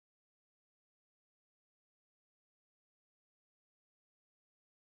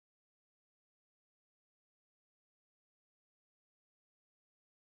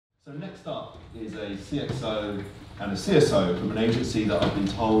So next up is a CXO and a CSO from an agency that I've been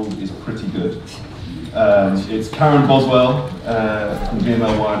told is pretty good. It's Karen Boswell from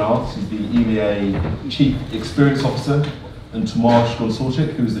VMLY&R. She's the EMEA Chief Experience Officer, and Tomas,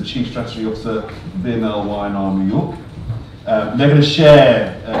 who's the Chief Strategy Officer for VMLY&R New York. They're going to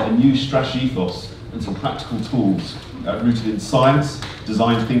share a new strategy ethos and some practical tools rooted in science,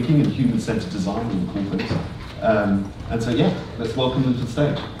 design thinking, and human-centered design, all the cool things. And so, yeah, let's welcome them to the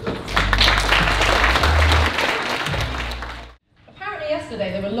stage. Apparently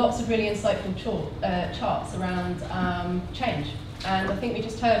yesterday there were lots of really insightful charts around change. And I think we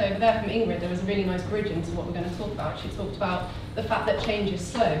just heard over there from Ingrid, there was a really nice bridge into what we're going to talk about. She talked about the fact that change is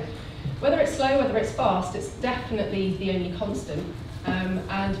slow. Whether it's slow, whether it's fast, it's definitely the only constant.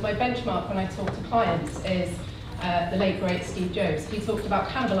 And my benchmark when I talk to clients is the late great Steve Jobs. He talked about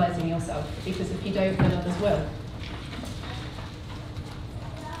cannibalizing yourself, because if you don't, then others will.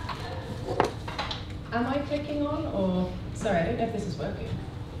 Am I clicking on, or sorry, I don't know if this is working.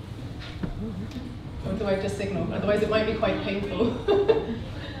 Or do I just signal? Otherwise it might be quite painful.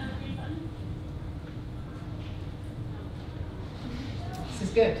 This is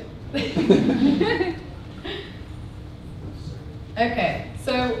good. Okay,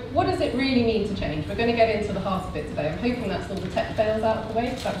 so what does it really mean to change? We're going to get into the heart of it today. I'm hoping that's all the tech fails out of the way,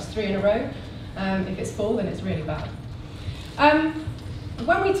 because that was 3 in a row. If it's 4, then it's really bad.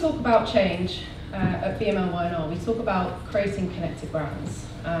 When we talk about change at VMLY&R, we talk about creating connected brands.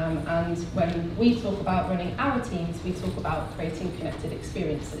 And when we talk about running our teams, we talk about creating connected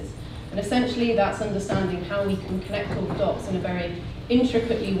experiences. And essentially that's understanding how we can connect all the dots in a very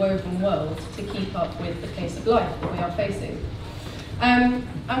intricately woven world to keep up with the pace of life that we are facing. And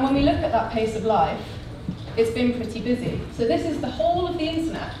when we look at that pace of life, it's been pretty busy. So this is the whole of the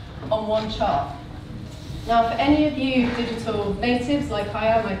internet on one chart. Now, for any of you digital natives like I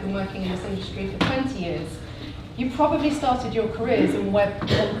am, I've been working in this industry for 20 years, you probably started your careers in Web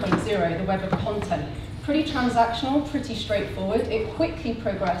 1.0, the web of content. Pretty transactional, pretty straightforward. It quickly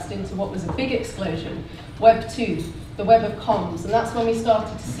progressed into what was a big explosion, Web 2, the web of comms, and that's when we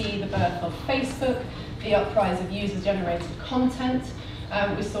started to see the birth of Facebook, the uprise of user-generated content.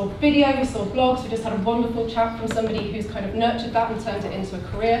 We saw video, we saw blogs, we just had a wonderful chat from somebody who's kind of nurtured that and turned it into a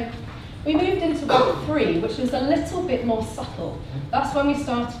career. We moved into Web 3, which was a little bit more subtle. That's when we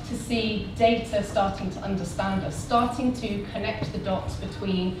started to see data starting to understand us, starting to connect the dots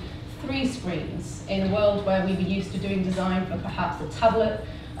between 3 screens in a world where we were used to doing design for perhaps a tablet,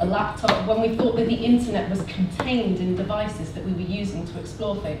 a laptop, when we thought that the internet was contained in devices that we were using to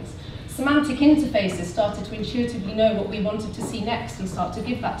explore things. Semantic interfaces started to intuitively know what we wanted to see next and start to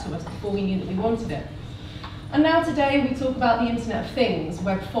give that to us before we knew that we wanted it. And now today we talk about the Internet of Things,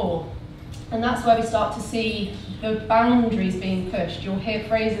 Web 4. And that's where we start to see the boundaries being pushed. You'll hear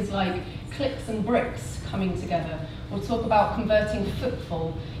phrases like clicks and bricks coming together. We'll talk about converting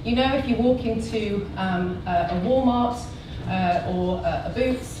footfall. You know, if you walk into a Walmart or a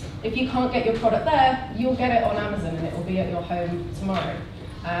Boots, if you can't get your product there, you'll get it on Amazon and it will be at your home tomorrow.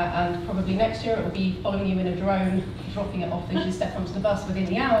 And probably next year it will be following you in a drone, dropping it off as you step onto the bus within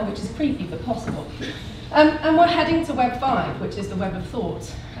the hour, which is creepy but possible. And we're heading to Web 5, which is the web of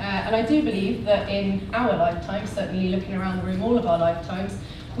thought. And I do believe that in our lifetime, certainly looking around the room, all of our lifetimes,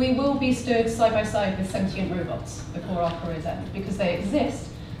 we will be stood side by side with sentient robots before our careers end, because they exist.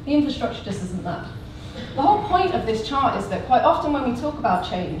 The infrastructure just isn't that. The whole point of this chart is that quite often when we talk about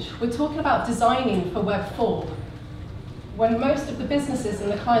change, we're talking about designing for Web 4, when most of the businesses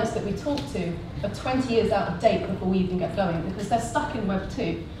and the clients that we talk to are 20 years out of date before we even get going, because they're stuck in Web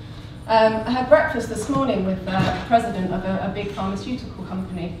 2. I had breakfast this morning with the president of a big pharmaceutical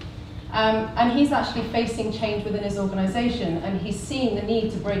company, and he's actually facing change within his organization, and he's seeing the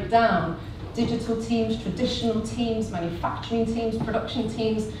need to break down digital teams, traditional teams, manufacturing teams, production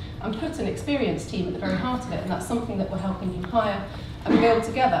teams, and put an experience team at the very heart of it, and that's something that we're helping him hire and build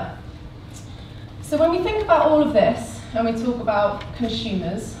together. So when we think about all of this, and we talk about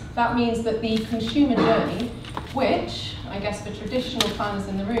consumers, that means that the consumer journey, which, I guess for traditional planners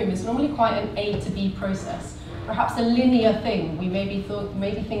in the room, is normally quite an A to B process. Perhaps a linear thing. We may be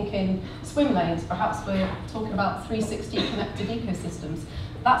thinking swim lanes, perhaps we're talking about 360 connected ecosystems.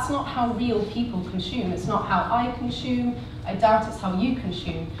 That's not how real people consume. It's not how I consume. I doubt it's how you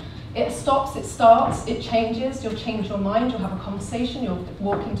consume. It stops, it starts, it changes. You'll change your mind, you'll have a conversation, you'll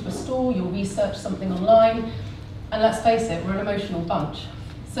walk into a store, you'll research something online. And let's face it, we're an emotional bunch.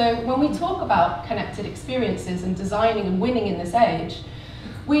 So when we talk about connected experiences and designing and winning in this age,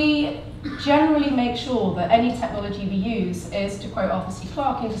 we generally make sure that any technology we use is, to quote Arthur C.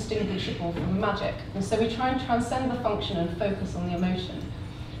 Clarke, indistinguishable from magic. And so we try and transcend the function and focus on the emotion.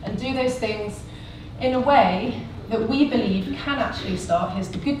 and do those things in a way that we believe can actually start, here's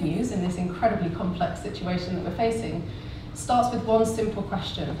the good news in this incredibly complex situation that we're facing, starts with one simple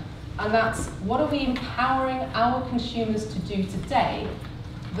question, and that's, what are we empowering our consumers to do today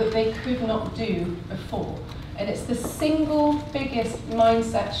that they could not do before? And it's the single biggest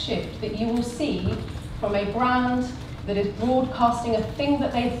mindset shift that you will see from a brand that is broadcasting a thing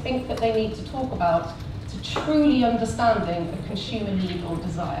that they think that they need to talk about to truly understanding a consumer need or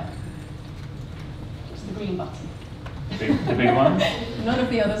desire. It's the green button. The big one? None of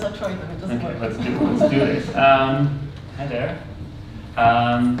the others, I tried them, it doesn't work. Let's do this. Hi there.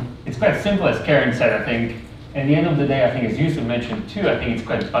 It's quite simple, as Karen said, I think. At the end of the day, I think, as Yusuf mentioned too, I think it's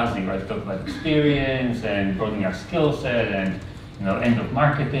quite buzzy, right? Talk about experience and broadening our skill set and end of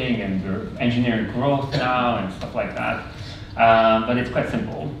marketing and engineering growth now and stuff like that. But it's quite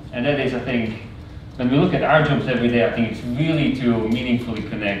simple. And that is, I think, when we look at our jobs every day, I think it's really to meaningfully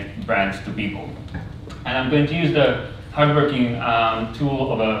connect brands to people. And I'm going to use the hardworking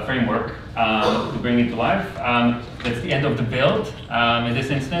tool of a framework to bring it to life. That's the end of the build in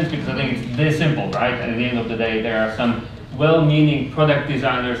this instance, because I think it's this simple, right? At the end of the day, there are some well-meaning product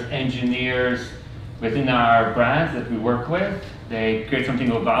designers, engineers within our brands that we work with. They create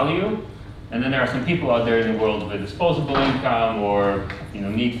something of value. And then there are some people out there in the world with disposable income or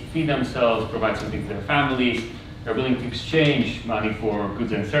need to feed themselves, provide something to their families. They're willing to exchange money for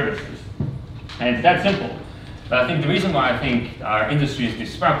goods and services. And it's that simple. But I think the reason why I think our industry is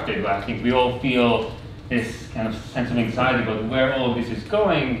disrupted, why I think we all feel this kind of sense of anxiety about where all of this is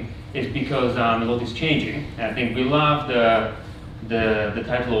going, is because a lot is changing. And I think we love the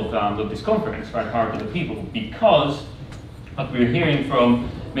title of this conference, right, Heart of the People, because what we're hearing from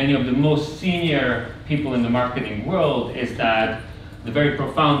many of the most senior people in the marketing world is that the very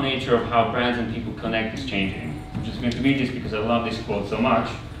profound nature of how brands and people connect is changing. I'm just going to read this because I love this quote so much.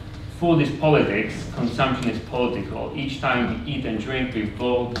 Food is politics, consumption is political. Each time we eat and drink, we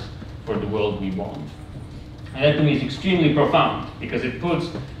vote for the world we want. And that to me is extremely profound because it puts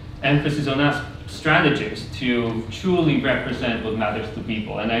emphasis on us strategists to truly represent what matters to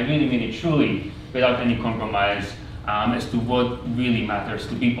people. And I really mean it truly, without any compromise, as to what really matters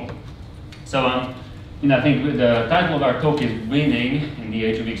to people. So I think the title of our talk is Winning in the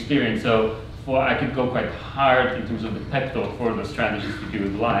Age of Experience. So I could go quite hard in terms of the pep talk for the strategies if you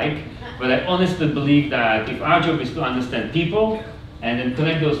would like, but I honestly believe that if our job is to understand people and then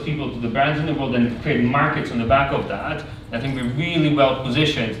connect those people to the brands in the world and create markets on the back of that, I think we're really well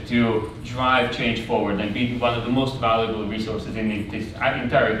positioned to drive change forward and be one of the most valuable resources in this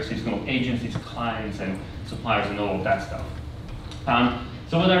entire ecosystem of agencies, clients, and suppliers and all of that stuff.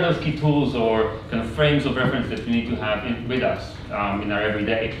 So what are those key tools or kind of frames of reference that we need to have with us in our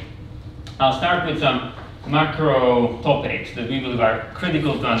everyday? I'll start with some macro topics that we believe are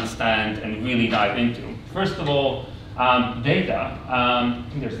critical to understand and really dive into. First of all, data. I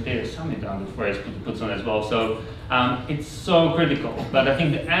think there's a data summit down the 4A's puts on as well. So it's so critical. But I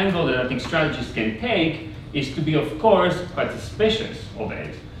think the angle that I think strategists can take is to be, of course, quite suspicious of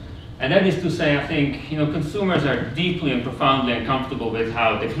it. And that is to say, I think consumers are deeply and profoundly uncomfortable with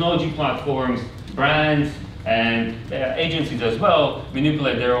how technology platforms, brands, and agencies as well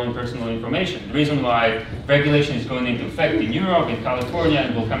manipulate their own personal information. The reason why regulation is going into effect in Europe, in California,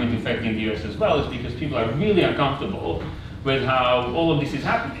 and will come into effect in the US as well is because people are really uncomfortable with how all of this is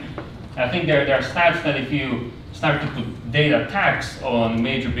happening. I think there are stats that if you start to put data tax on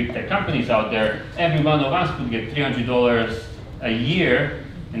major big tech companies out there, every one of us could get $300 a year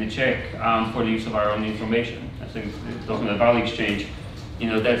in a check for the use of our own information. I think talking about value exchange,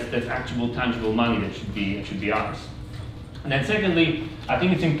 that's actual, tangible money that should be ours. And then secondly, I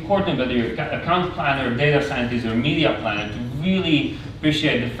think it's important whether you're account planner, data scientist, or media planner to really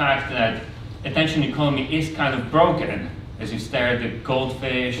appreciate the fact that attention economy is kind of broken as you stare at the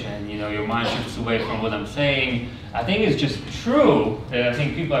goldfish and your mind shifts away from what I'm saying. I think it's just true that I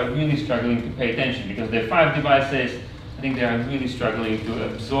think people are really struggling to pay attention because they have 5 devices. I think they are really struggling to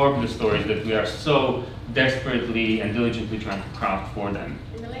absorb the stories that we are so desperately and diligently trying to craft for them.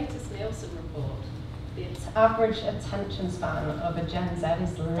 In the latest Nielsen report, the average attention span of a Gen Z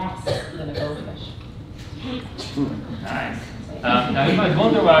is less than a goldfish. Nice. Now you might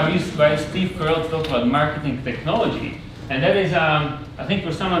wonder why Steve Carell talked about marketing technology. And that is, I think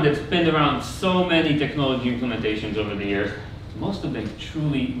for someone that's been around so many technology implementations over the years, most of them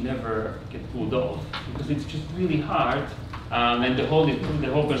truly never get pulled off because it's just really hard. And the whole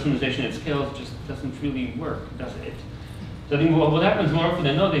personalization at scale just doesn't really work, does it? So I think what happens more often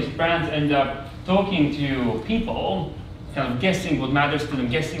than not is brands end up talking to people, kind of guessing what matters to them,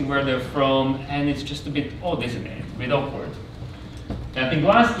 guessing where they're from, and it's just a bit odd, isn't it? A bit awkward. And I think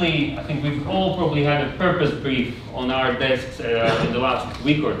lastly, I think we've all probably had a purpose brief on our desks in the last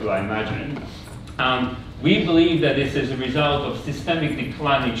week or two, I imagine. We believe that this is a result of systemic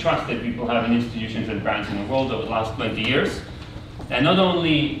decline in trust that people have in institutions and brands in the world over the last 20 years. And not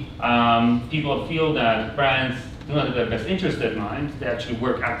only people feel that brands do not have their best interest in mind, they actually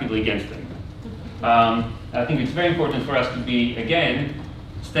work actively against them. I think it's very important for us to be, again,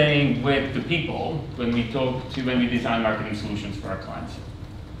 staying with the people when we design marketing solutions for our clients.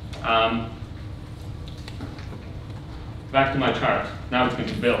 Back to my chart. Now it's going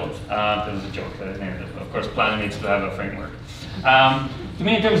to build. That was a joke. Of course, planning needs to have a framework. To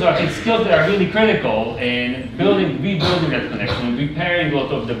me, in terms of, I think, skills that are really critical in rebuilding that connection, and repairing a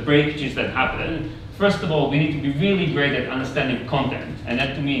lot of the breakages that happen. First of all, we need to be really great at understanding content, and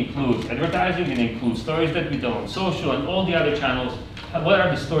that to me includes advertising, and includes stories that we tell on social and all the other channels. What are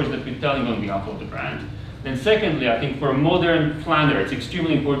the stories that we're telling on behalf of the brand? Then secondly, I think for a modern planner, it's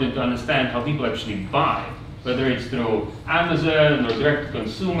extremely important to understand how people actually buy, whether it's through Amazon or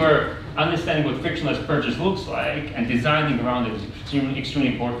direct-to-consumer. Understanding what frictionless purchase looks like and designing around it is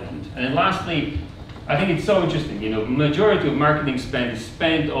extremely important. And then lastly, I think it's so interesting. Majority of marketing spend is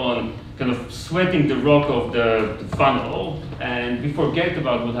spent on kind of sweating the rock of the funnel, and we forget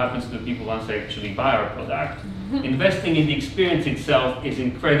about what happens to the people once they actually buy our product. Investing in the experience itself is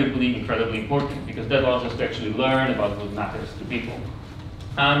incredibly important, because that allows us to actually learn about what matters to people.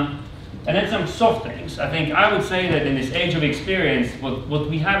 And then some soft things. I would say that in this age of experience, what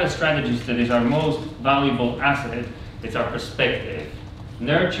we have as strategists that is our most valuable asset, it's our perspective.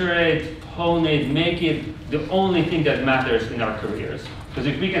 Nurture it, hone it, make it the only thing that matters in our careers. Because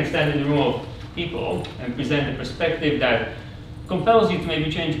if we can stand in the room of people and present a perspective that compels you to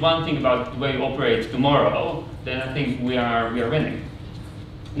maybe change one thing about the way you operate tomorrow, then I think we are winning.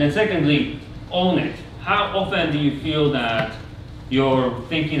 And then secondly, own it. How often do you feel that your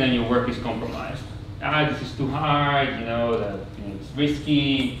thinking and your work is compromised? This is too hard, it's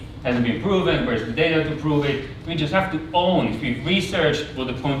risky, hasn't been proven, where's the data to prove it? We just have to own, if we've researched what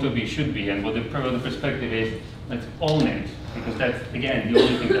the point of view should be and what the perspective is, let's own it, because that's, again, the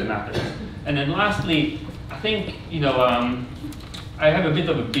only thing that matters. And then lastly, I think, I have a bit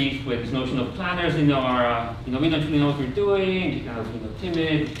of a beef with this notion of planners, we don't really know what we're doing, kind of,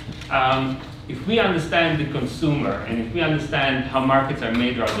 timid. If we understand the consumer, and if we understand how markets are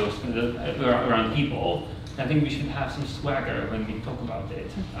made around people, I think we should have some swagger when we talk about it.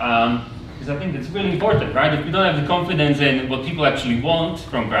 Because I think that's really important, right? If we don't have the confidence in what people actually want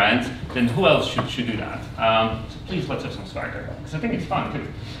from brands, then who else should do that? So please, let's have some swagger, because I think it's fun too.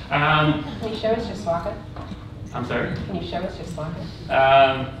 Can you show us your swagger? I'm sorry? Can you show us your swagger?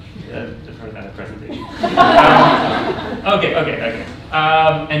 For another presentation. Okay.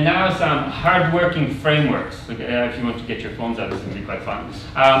 And now some hard-working frameworks. If you want to get your phones out, this is going to be quite fun.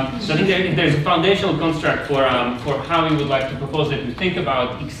 So I think there's a foundational construct for how we would like to propose that we think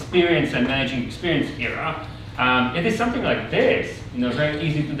about experience and managing experience era. It is something like this, very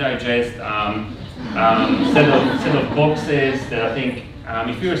easy to digest set of boxes that I think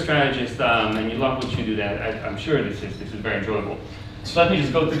if you're a strategist and you love what you do, I'm sure this is very enjoyable. So let me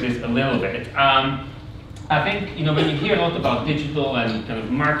just go through this a little bit. I think when you hear a lot about digital and kind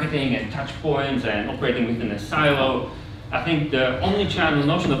of marketing and touch points and operating within a silo, I think the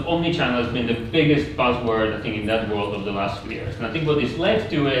notion of omnichannel has been the biggest buzzword, I think, in that world over the last few years. And I think what this led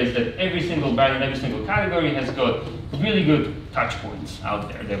to is that every single brand in every single category has got really good touch points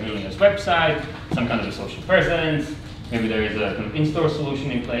out there. They have a really nice website, some kind of a social presence, maybe there is a kind of in-store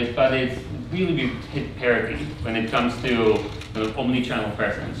solution in place, but it's really hit parity when it comes to the omni-channel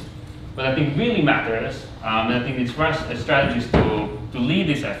presence. What I think really matters, and I think it's for us as strategists to lead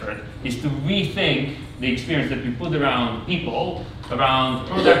this effort, is to rethink the experience that we put around people, around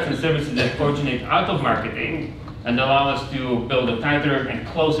products and services that originate out of marketing, and allow us to build a tighter and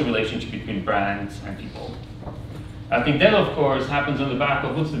closer relationship between brands and people. I think that, of course, happens on the back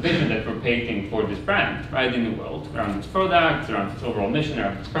of what's the vision that we're painting for this brand, right, in the world, around its products, around its overall mission,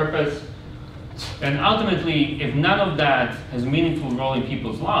 around its purpose. And ultimately, if none of that has a meaningful role in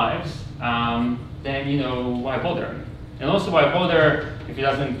people's lives, then, why bother? And also, why bother if it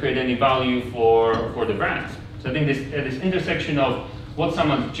doesn't create any value for the brand? So I think this intersection of what's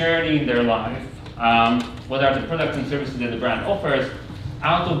someone's journey in their life, what are the products and services that the brand offers,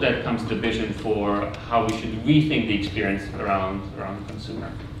 out of that comes the vision for how we should rethink the experience around the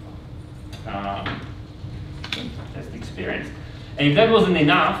consumer. That's the experience. And if that wasn't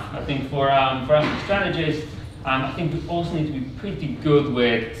enough, I think for us as strategists, I think we also need to be pretty good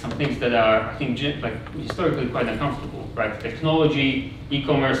with some things that are, I think, historically quite uncomfortable, right? Technology,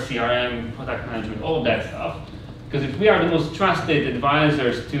 e-commerce, CRM, product management, all of that stuff. Because if we are the most trusted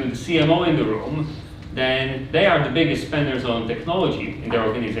advisors to the CMO in the room, then they are the biggest spenders on technology in their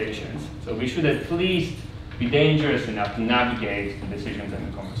organizations. So we should at least be dangerous enough to navigate the decisions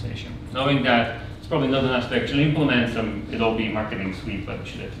and the conversation, knowing that it's probably not enough to actually implement some, it'll be marketing suite, but we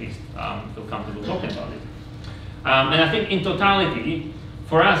should at least feel comfortable talking about it. And I think in totality,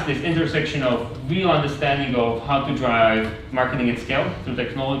 for us, this intersection of real understanding of how to drive marketing at scale through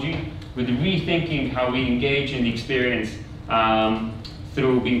technology, with rethinking how we engage in the experience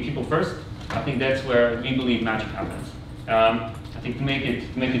through being people first, I think that's where we believe magic happens. I think to make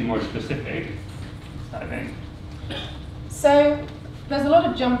it more specific, I think. So there's a lot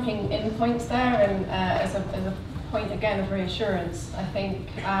of jumping in points there, and as a point again of reassurance, I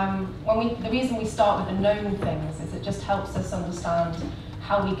think the reason we start with the known things is it just helps us understand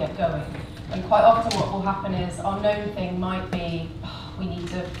how we get going. And quite often what will happen is our known thing might be, we need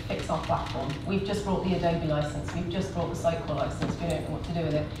to fix our platform. We've just brought the Adobe license, we've just brought the Sitecore license, we don't know what to do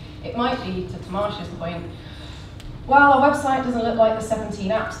with it. It might be, to Tomas's point, well, our website doesn't look like the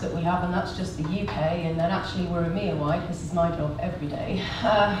 17 apps that we have, and that's just the UK, and then actually we're EMEA-wide, this is my job every day.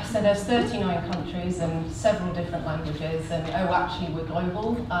 So there's 39 countries and several different languages, and oh, actually we're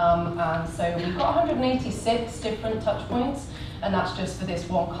global. And so we've got 186 different touch points, and that's just for this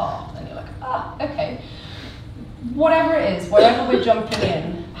one car. And you're like, ah, okay. Whatever it is, wherever we're jumping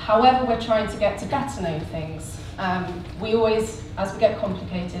in, however we're trying to get to better know things, we always, as we get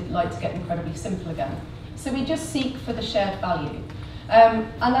complicated, like to get incredibly simple again. So we just seek for the shared value. And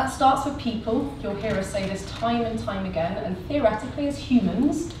that starts with people. You'll hear us say this time and time again, and theoretically as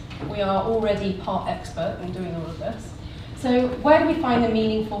humans, we are already part expert in doing all of this. So where do we find the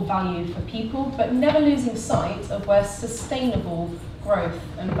meaningful value for people, but never losing sight of where sustainable growth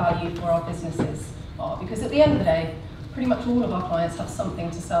and value for our businesses are? Because at the end of the day, pretty much all of our clients have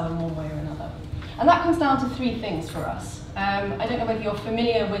something to sell in one way or another. And that comes down to three things for us. I don't know whether you're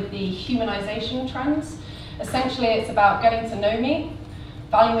familiar with the humanization trends. Essentially, it's about getting to know me,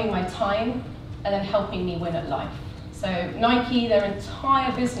 valuing my time, and then helping me win at life. So Nike, their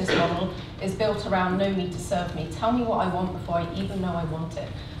entire business model is built around know me to serve me. Tell me what I want before I even know I want it.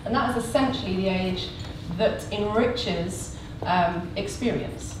 And that is essentially the age that enriches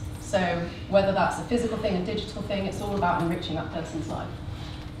experience. So whether that's a physical thing, a digital thing, it's all about enriching that person's life.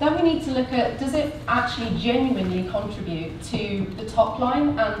 Then we need to look at, does it actually genuinely contribute to the top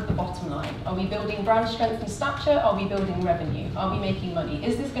line and the bottom line? Are we building brand strength and stature? Are we building revenue? Are we making money?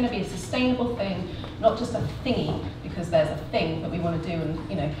 Is this going to be a sustainable thing, not just a thingy, because there's a thing that we want to do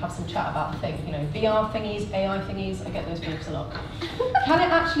and have some chat about the thing. VR thingies, AI thingies, I get those briefs a lot. Can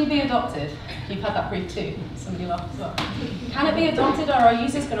it actually be adopted? You've had that brief too, somebody laughed as well. Can it be adopted? Are our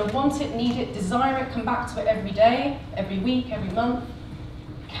users going to want it, need it, desire it, come back to it every day, every week, every month?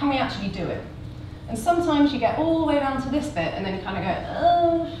 Can we actually do it? And sometimes you get all the way down to this bit and then you kind of go,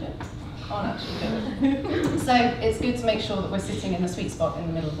 oh shit, can't actually do it. So it's good to make sure that we're sitting in the sweet spot in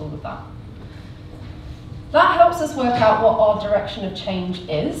the middle of all of that. That helps us work out what our direction of change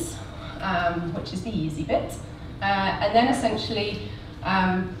is, which is the easy bit. And then essentially,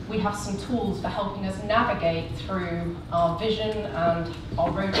 we have some tools for helping us navigate through our vision and our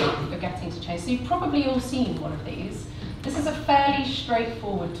roadmap for getting to change. So you've probably all seen one of these. This is a fairly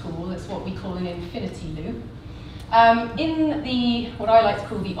straightforward tool. It's what we call an infinity loop. In the, what I like to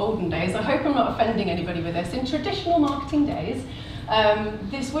call the olden days, I hope I'm not offending anybody with this, in traditional marketing days,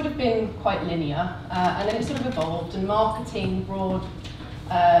 this would have been quite linear, and then it sort of evolved, and marketing, brand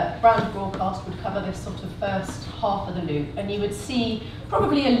broadcast would cover this sort of first half of the loop, and you would see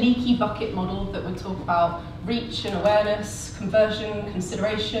probably a leaky bucket model that would talk about reach and awareness, conversion,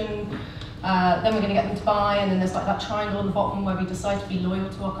 consideration, then we're going to get them to buy, and then there's like that triangle on the bottom where we decide to be loyal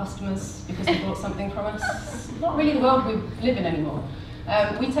to our customers because they bought something from us. It's not really the world we live in anymore.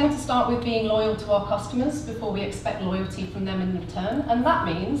 We tend to start with being loyal to our customers before we expect loyalty from them in return, and that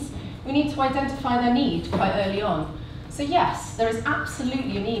means we need to identify their need quite early on. So yes, there is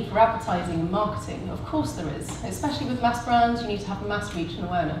absolutely a need for advertising and marketing. Of course there is, especially with mass brands. You need to have mass reach and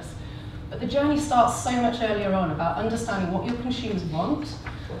awareness. But the journey starts so much earlier on about understanding what your consumers want,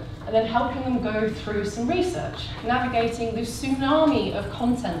 and then helping them go through some research, navigating the tsunami of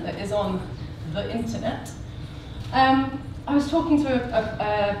content that is on the internet. I was talking to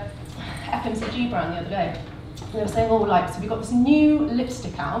a FMCG brand the other day, and they were saying, oh, so we've got this new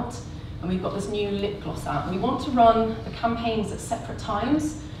lipstick out, and we've got this new lip gloss out, and we want to run the campaigns at separate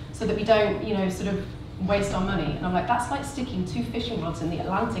times so that we don't, sort of waste our money. And I'm like, that's like sticking two fishing rods in the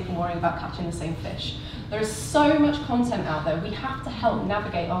Atlantic and worrying about catching the same fish. There is so much content out there. We have to help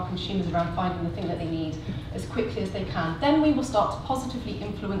navigate our consumers around finding the thing that they need as quickly as they can. Then we will start to positively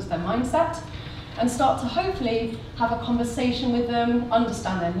influence their mindset, and start to hopefully have a conversation with them,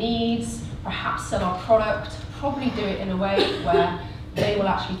 understand their needs, perhaps sell our product, probably do it in a way where they will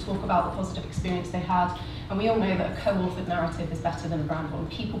actually talk about the positive experience they had. And we all know that a co-authored narrative is better than a brand one.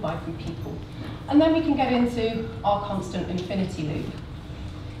 People buy from people. And then we can get into our constant infinity loop.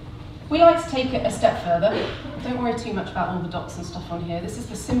 We like to take it a step further. Don't worry too much about all the dots and stuff on here. This is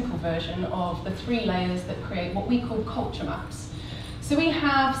the simple version of the 3 layers that create what we call culture maps. So we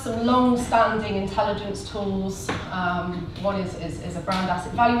have some long-standing intelligence tools. One is a brand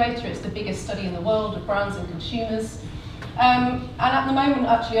asset evaluator. It's the biggest study in the world of brands and consumers. And at the moment,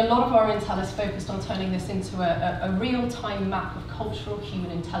 actually, a lot of our intel is focused on turning this into a real-time map of cultural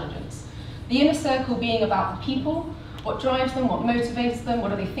human intelligence. The inner circle being about the people, what drives them, what motivates them,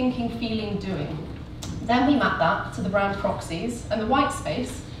 what are they thinking, feeling, doing. Then we map that to the brand proxies and the white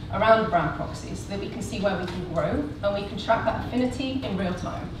space around the brand proxies so that we can see where we can grow and we can track that affinity in real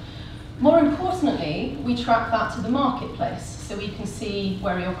time. More importantly, we track that to the marketplace so we can see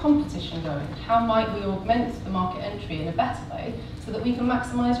where are your competition going, how might we augment the market entry in a better way so that we can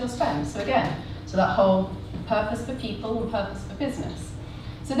maximise your spend. So again, so that whole purpose for people and purpose for business.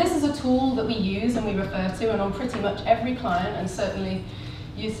 So this is a tool that we use and we refer to, and on pretty much every client, and certainly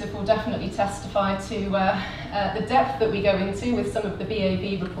Yusuf will definitely testify to the depth that we go into with some of the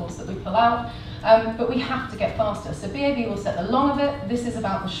BAB reports that we pull out, but we have to get faster. So BAB will set the long of it. This is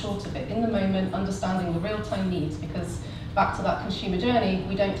about the short of it, in the moment, understanding the real-time needs, because back to that consumer journey,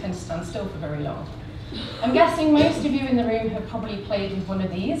 we don't tend to stand still for very long. I'm guessing most of you in the room have probably played with one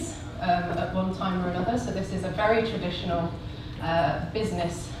of these at one time or another. So this is a very traditional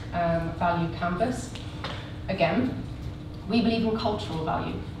business value canvas. Again, we believe in cultural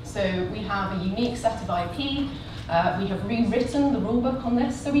value. So we have a unique set of IP. We have rewritten the rulebook on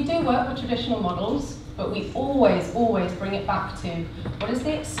this. So we do work with traditional models, but we always bring it back to what is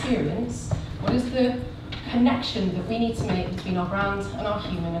the experience, what is the connection that we need to make between our brand and our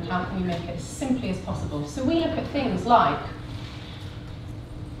human, and how can we make it as simply as possible. So we look at things like,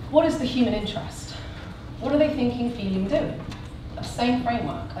 what is the human interest? What are they thinking, feeling, doing? That same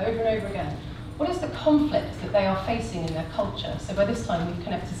framework over and over again. What is the conflict that they are facing in their culture? So by this time we've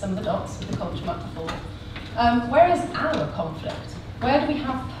connected some of the dots with the culture map before. Where is our conflict? Where do we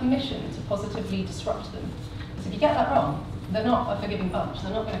have permission to positively disrupt them? Because if you get that wrong, they're not a forgiving bunch,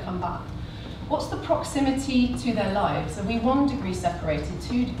 they're not going to come back. What's the proximity to their lives? Are we 1 degree separated,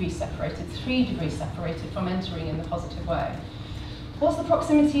 2 degrees separated, 3 degrees separated from entering in the positive way? What's the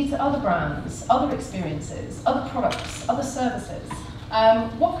proximity to other brands, other experiences, other products, other services?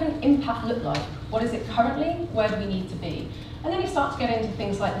 What can impact look like? What is it currently? Where do we need to be? And then you start to get into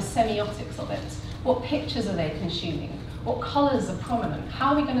things like the semiotics of it. What pictures are they consuming? What colours are prominent?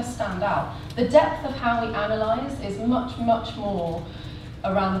 How are we going to stand out? The depth of how we analyse is much, much more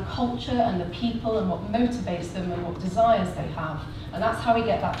around the culture and the people and what motivates them and what desires they have. And that's how we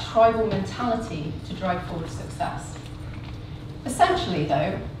get that tribal mentality to drive forward success. Essentially,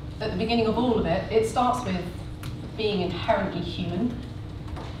 though, at the beginning of all of it, it starts with being inherently human.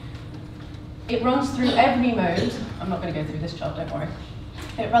 It runs through every mode. I'm not going to go through this chart, don't worry.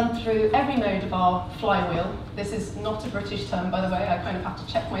 It runs through every mode of our flywheel. This is not a British term, by the way. I kind of have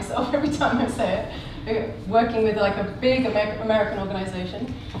to check myself every time I say it. Working with like a big American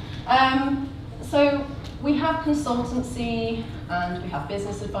organisation. So we have consultancy, and we have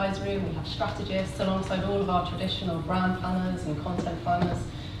business advisory, and we have strategists alongside all of our traditional brand planners and content planners.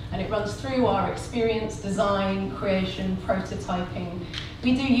 And it runs through our experience, design, creation, prototyping.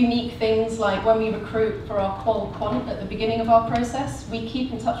 We do unique things like when we recruit for our qual quant at the beginning of our process, we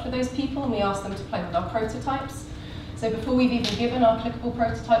keep in touch with those people and we ask them to play with our prototypes. So before we've even given our clickable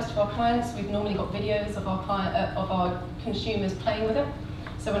prototypes to our clients, we've normally got videos of our consumers playing with it.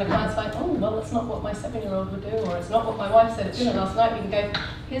 So when a client's like, oh, well, that's not what my 7-year-old would do, or it's not what my wife said at dinner last night, we can go,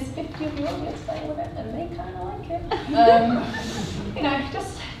 here's 50 of your audience playing with it, and they kind of like it. You know,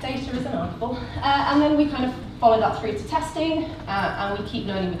 just data is inarguable. And then we kind of follow that through to testing, and we keep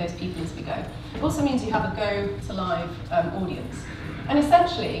learning with those people as we go. It also means you have a go-to-live audience. And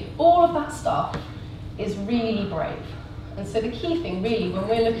essentially, all of that stuff is really brave. And so the key thing, really, when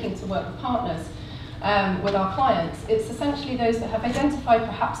we're looking to work with partners, with our clients, it's essentially those that have identified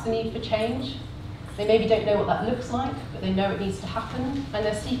perhaps the need for change. They maybe don't know what that looks like, but they know it needs to happen, and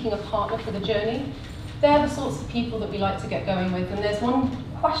they're seeking a partner for the journey. They're the sorts of people that we like to get going with, and there's one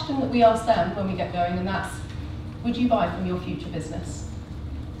question that we ask them when we get going, and that's, would you buy from your future business?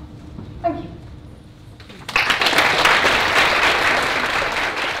 Thank you.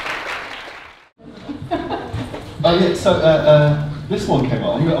 Yeah, so this one came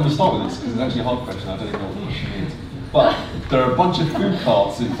up. I'm going to start with this because it's actually a hard question. I don't even know what the question is. but there are a bunch of food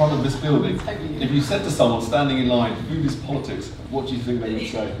carts in front of this building. Totally. If you said to someone standing in line, food is politics, what do you think they would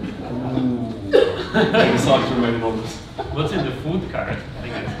say? Ooh. They decide to remain anonymous. What's in the food cart? I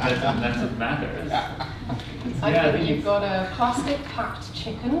think that's what matters. I think you've got a plastic packed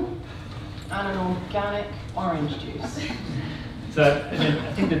chicken and an organic orange juice. So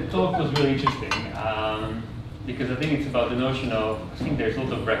I think the talk was really interesting because I think it's about the notion of, I think there's a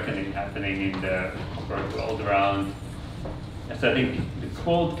lot of reckoning happening in the corporate world around. So I think the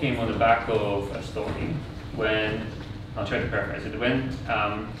quote came on the back of a story when, I'll try to paraphrase it, when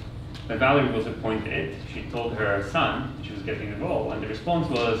Valerie was appointed, she told her son she was getting the role, and the response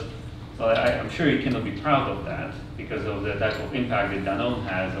was, well, I'm sure you cannot be proud of that because of the type of impact that Danone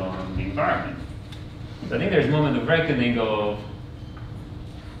has on the environment. So I think there's a moment of reckoning of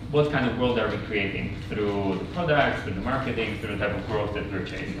what kind of world are we creating through the products, through the marketing, through the type of growth that we're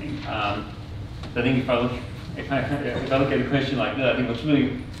chasing. So I think if I look at a question like that, I think what's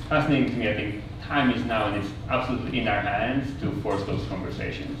really fascinating to me, I think time is now and it's absolutely in our hands to force those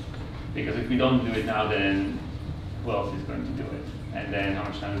conversations. Because if we don't do it now, then who else is going to do it? And then how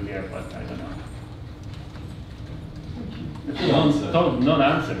much time will we have left? I don't know. Good answer.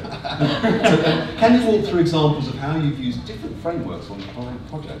 Non-answer. So, can you walk through examples of how you've used different frameworks on client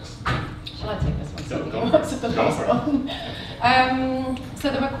projects? Shall I take this one? Go So what's the last one? So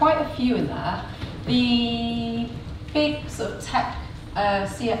there were quite a few in there. The big sort of tech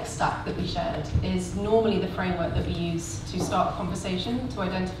CX stack that we shared is normally the framework that we use to start a conversation, to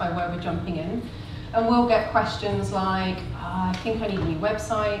identify where we're jumping in. And we'll get questions like, I think I need a new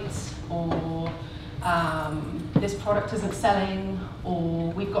website, or this product isn't selling,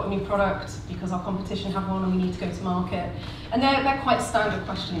 or we've got a new product because our competition have one and we need to go to market. And they're quite standard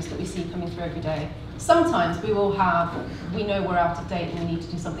questions that we see coming through every day. Sometimes we will have, we know we're out of date and we need to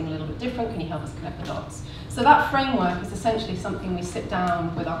do something a little bit different, can you help us connect the dots? So that framework is essentially something we sit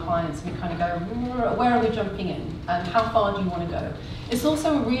down with our clients and we kind of go, where are we jumping in and how far do you want to go? It's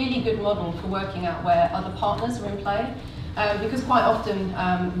also a really good model for working out where other partners are in play. Because quite often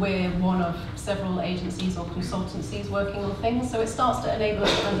we're one of several agencies or consultancies working on things, so it starts to enable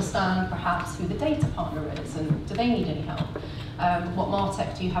us to understand perhaps who the data partner is and do they need any help? What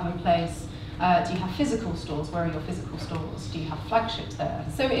MarTech do you have in place? Do you have physical stores? Where are your physical stores? Do you have flagships there?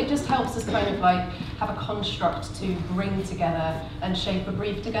 So it just helps us kind of like have a construct to bring together and shape a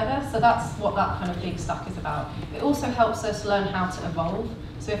brief together. So that's what that kind of big stack is about. It also helps us learn how to evolve.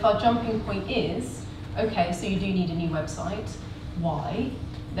 So if our jumping point is, okay, so you do need a new website, why?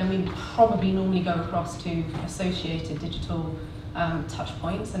 Then we probably normally go across to associated digital touch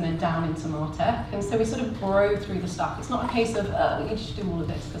points and then down into MarTech. And so we sort of grow through the stack. It's not a case of, we need to do all of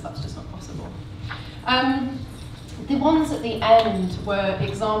this, because that's just not possible. The ones at the end were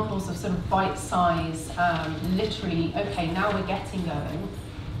examples of sort of bite size, literally, okay, now we're getting going,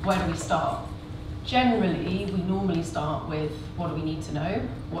 where do we start? Generally, we normally start with what do we need to know,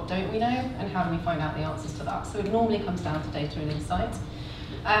 what don't we know, and how do we find out the answers to that. So it normally comes down to data and insight.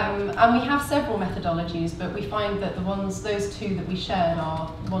 And we have several methodologies, but we find that those two that we shared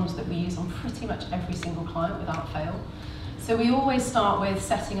are ones that we use on pretty much every single client without fail. So we always start with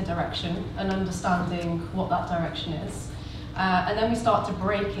setting a direction and understanding what that direction is. And then we start to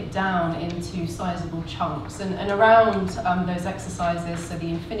break it down into sizable chunks. And around those exercises, so the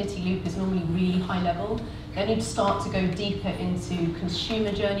infinity loop is normally really high level. Then you start to go deeper into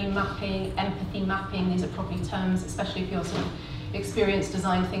consumer journey mapping, empathy mapping. These are probably terms, especially if you're sort of experienced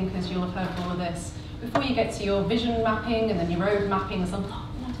design thinkers, you'll have heard of all of this. Before you get to your vision mapping and then your road mapping, there's some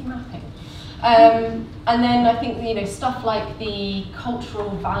bloody mapping. And then I think stuff like the cultural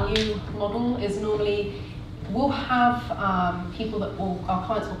value model is normally, we'll have people that our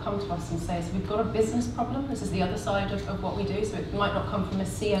clients will come to us and say, so we've got a business problem, this is the other side of what we do, so it might not come from a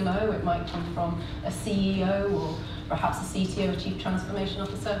CMO, it might come from a CEO or perhaps a CTO, a Chief Transformation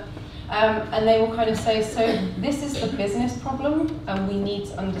Officer. And they will kind of say, so this is the business problem and we need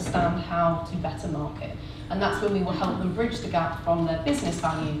to understand how to better market. And that's when we will help them bridge the gap from their business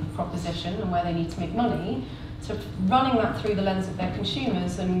value proposition and where they need to make money to running that through the lens of their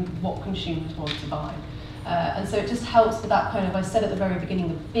consumers and what consumers want to buy. And so it just helps with that kind of, I said at the very beginning,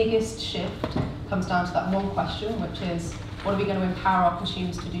 the biggest shift comes down to that one question, which is, what are we going to empower our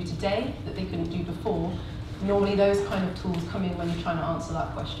consumers to do today that they couldn't do before? Normally those kind of tools come in when you're trying to answer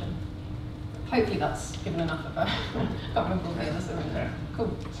that question. Hopefully that's given enough of a, can't remember all the others.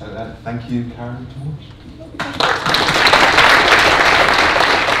 Cool. So thank you, Karen and Tomas.